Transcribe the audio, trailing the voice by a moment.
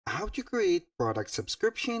How to create product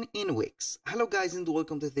subscription in Wix. Hello guys and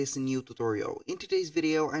welcome to this new tutorial. In today's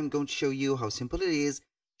video I'm going to show you how simple it is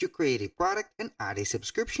to create a product and add a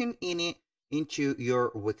subscription into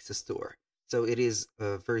your Wix store. So it is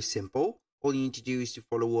very simple. All you need to do is to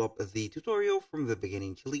follow up the tutorial from the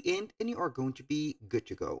beginning till the end and you are going to be good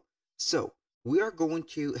to go. So we are going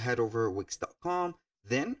to head over wix.com.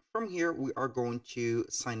 Then from here we are going to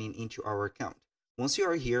sign in into our account. Once you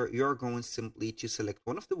are here, you are going simply to select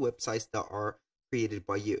one of the websites that are created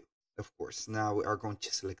by you. Of course, now we are going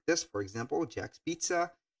to select this, for example, Jack's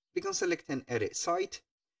Pizza. Click on select and edit site.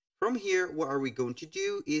 From here, what are we going to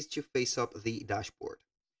do is to face up the dashboard.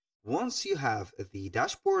 Once you have the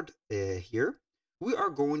dashboard here, we are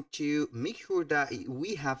going to make sure that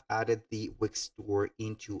we have added the Wix store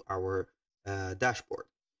into our dashboard.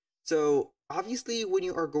 So obviously, when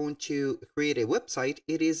you are going to create a website,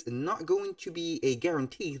 it is not going to be a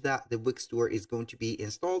guarantee that the Wix store is going to be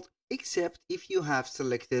installed, except if you have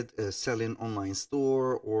selected selling online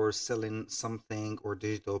store or selling something or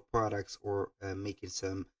digital products or making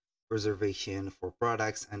some reservation for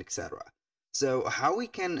products and etc. So how we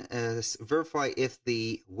can verify if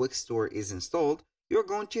the Wix store is installed, you're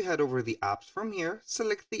going to head over the apps from here,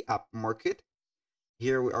 select the app market.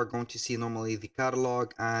 Here we are going to see normally the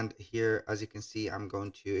catalog, and here as you can see I'm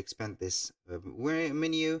going to expand this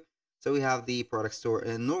menu. So we have the product store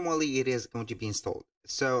and normally it is going to be installed.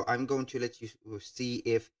 So I'm going to let you see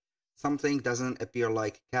if something doesn't appear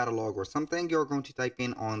like catalog or something. You're going to type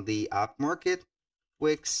in on the app market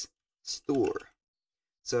Wix store.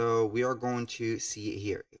 So we are going to see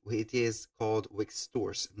here it is called Wix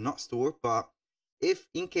stores, not store, but if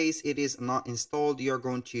in case it is not installed, you're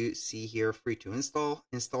going to see here free to install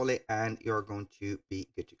it, and you're going to be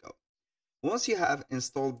good to go. Once you have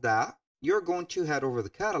installed that, you're going to head over the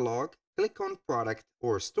catalog, click on product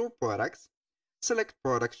or store products, select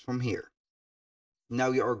products from here.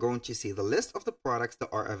 Now you are going to see the list of the products that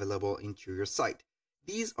are available into your site.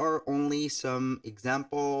 These are only some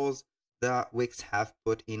examples that Wix have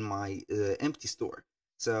put in my empty store.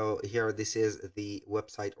 So here, this is the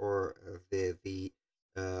website or the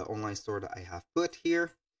online store that I have put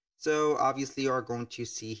here. So obviously you are going to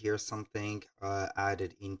see here something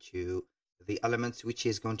added into the elements, which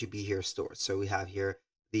is going to be here stored. So we have here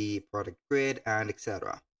the product grid and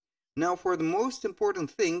etc. Now for the most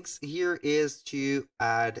important things here is to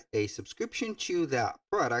add a subscription to that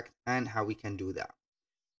product and how we can do that.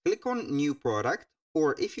 Click on new product,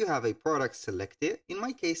 or if you have a product selected, in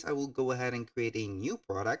my case, I will go ahead and create a new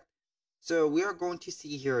product. So we are going to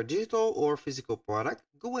see here a digital or physical product.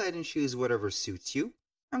 Go ahead and choose whatever suits you.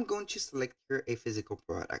 I'm going to select here a physical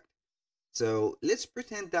product. So let's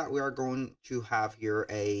pretend that we are going to have here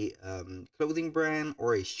a clothing brand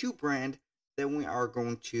or a shoe brand. Then we are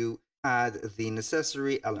going to add the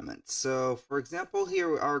necessary elements. So for example, here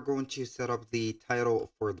we are going to set up the title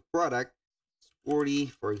for the product. Sporty,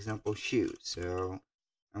 for example, shoe. So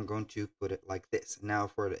I'm going to put it like this. Now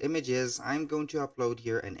for the images, I'm going to upload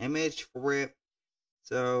here an image for it.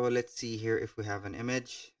 So let's see here if we have an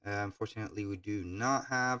image. Unfortunately, we do not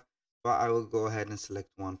have, but I will go ahead and select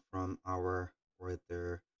one from our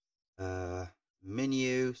other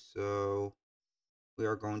menu. So we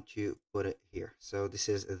are going to put it here. So this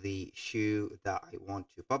is the shoe that I want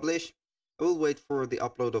to publish. I will wait for the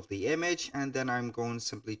upload of the image, and then I'm going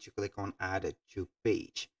simply to click on add to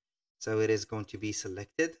page. So it is going to be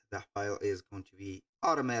selected. The file is going to be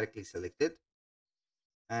automatically selected.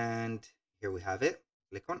 And here we have it.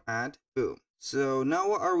 Click on add, boom. So now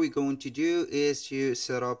what are we going to do is to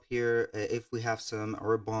set up here, if we have some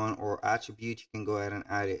ribbon or attribute, you can go ahead and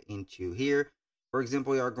add it into here. For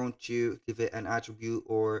example, you are going to give it an attribute,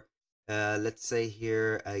 or let's say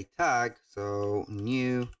here a tag. So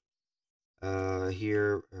new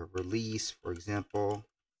here release, for example.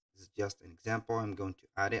 This is just an example. I'm going to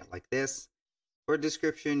add it like this. For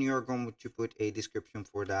description, you're going to put a description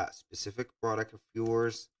for that specific product of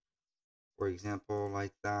yours. For example,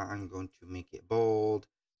 like that. I'm going to make it bold.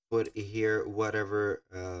 Put here whatever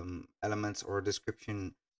elements or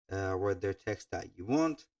description or their text that you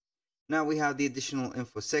want. Now we have the additional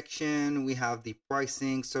info section. We have the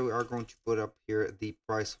pricing. So we are going to put up here the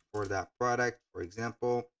price for that product, for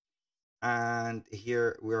example. And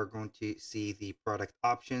here we are going to see the product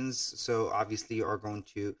options. So obviously you are going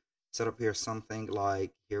to set up here something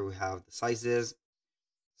like, here we have the sizes.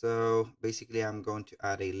 So basically I'm going to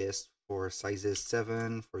add a list for sizes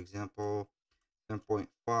 7, for example, 7.5.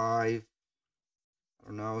 I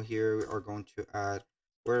don't know, here we are going to add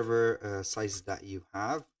whatever sizes that you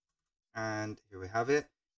have. And here we have it.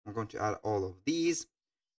 I'm going to add all of these.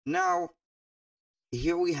 Now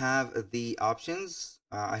here we have the options.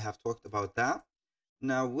 I have talked about that.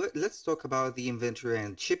 Now let's talk about the inventory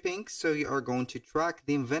and shipping. So you are going to track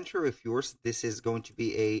the inventory of yours. This is going to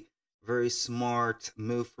be a very smart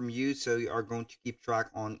move from you. So you are going to keep track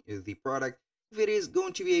on the product. If it is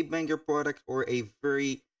going to be a banger product or a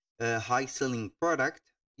very high selling product,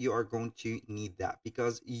 you are going to need that,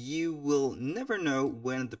 because you will never know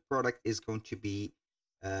when the product is going to be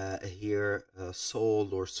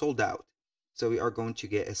sold or sold out. So we are going to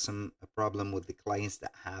get some problem with the clients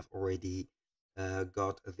that have already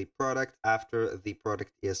got the product after the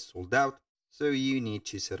product is sold out. So you need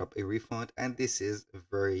to set up a refund, and this is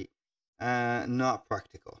very not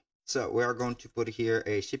practical. So we are going to put here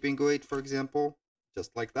a shipping rate, for example,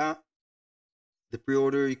 just like that. The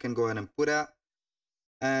pre-order you can go ahead and put out,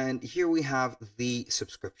 and here we have the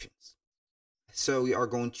subscriptions. So we are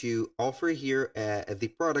going to offer here the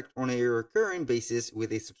product on a recurring basis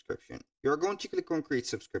with a subscription. You are going to click on create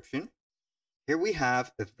subscription. Here we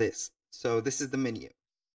have this. So this is the menu.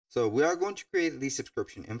 So we are going to create the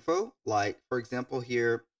subscription info, like for example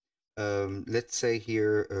here, let's say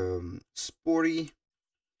here, sporty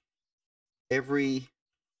every,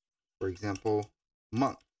 for example,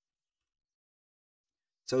 month.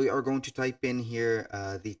 So we are going to type in here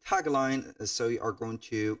the tagline. So you are going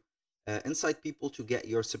to incite people to get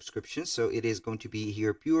your subscription. So it is going to be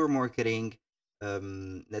here pure marketing,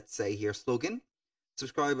 let's say here slogan,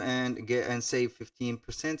 subscribe and get and save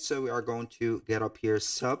 15%. So we are going to get up here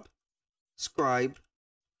subscribe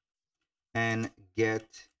and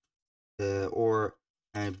get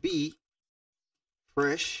and be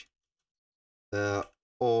fresh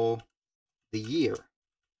all the year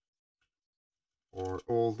or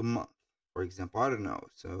all the month, for example. I don't know,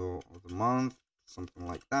 so all the month, something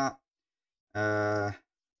like that.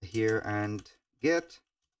 Here and get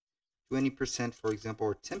 20%, for example,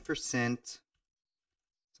 or 10%,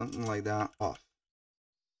 something like that, off.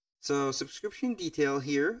 So subscription detail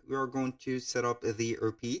here, we are going to set up the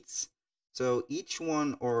repeats. So each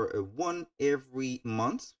one, or one every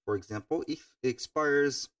month, for example. If it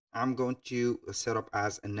expires, I'm going to set up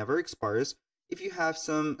as a never expires. If you have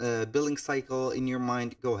some billing cycle in your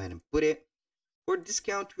mind, go ahead and put it. For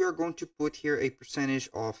discount, we are going to put here a percentage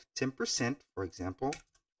of 10%, for example,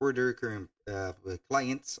 for the recurring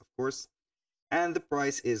clients, of course. And the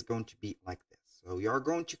price is going to be like this. So we are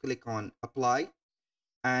going to click on apply.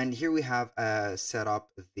 And here we have set up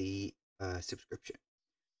the subscription.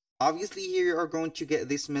 Obviously, here you are going to get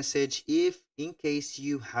this message if in case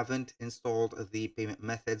you haven't installed the payment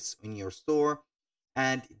methods in your store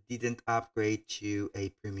and didn't upgrade to a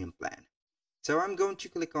premium plan. So I'm going to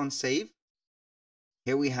click on save.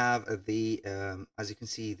 Here we have the as you can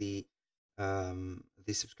see,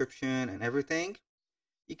 the subscription and everything.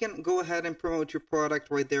 You can go ahead and promote your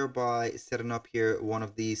product right there by setting up here one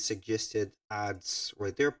of these suggested ads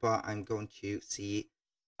right there, but I'm going to see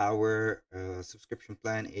our subscription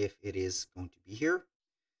plan if it is going to be here.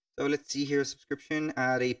 So let's see here, subscription,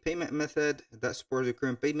 add a payment method that supports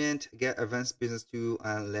recurring payment, get advanced business tool,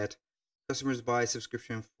 and let customers buy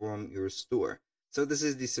subscription from your store. So this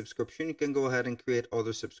is the subscription. You can go ahead and create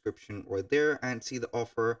other subscription right there and see the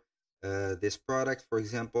offer. This product, for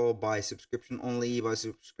example, buy subscription only, buy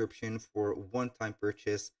subscription for one-time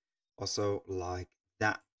purchase, also like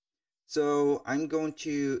that. So I'm going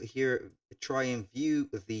to here try and view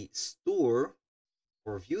the store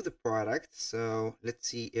or view the product. So let's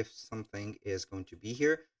see if something is going to be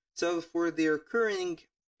here. So for the recurring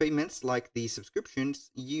payments like the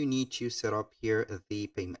subscriptions, you need to set up here the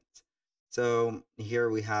payments. So here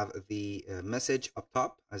we have the message up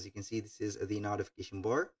top. As you can see, this is the notification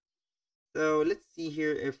bar. So let's see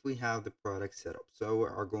here if we have the product set up. So we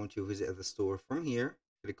are going to visit the store from here,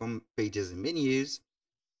 click on pages and menus,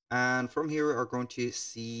 and from here we are going to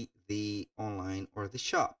see the online or the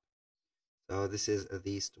shop. So this is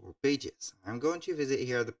the store pages. I'm going to visit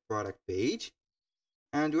here the product page,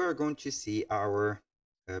 and we are going to see our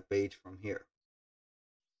page from here.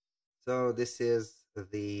 So this is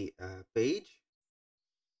the page.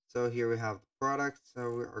 So here we have the product.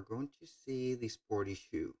 So we are going to see the sporty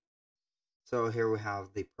shoe. So here we have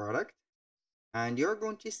the product, and you're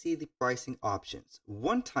going to see the pricing options.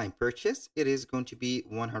 One-time purchase, it is going to be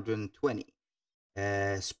 120.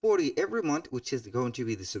 Sporty every month, which is going to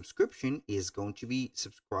be the subscription, is going to be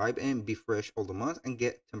subscribe and be fresh all the month and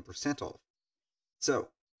get 10% off. So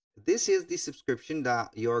this is the subscription that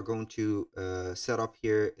you're going to set up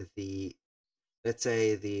here. The, let's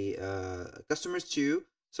say the customers to.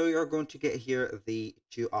 So you're going to get here the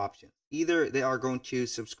two options. Either they are going to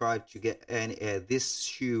subscribe to get this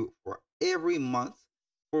shoe for every month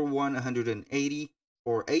for $180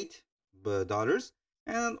 or $8,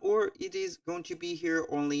 and or it is going to be here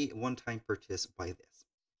only one time purchase by this.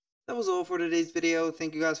 That was all for today's video.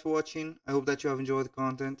 Thank you guys for watching. I hope that you have enjoyed the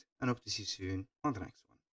content and hope to see you soon on the next one.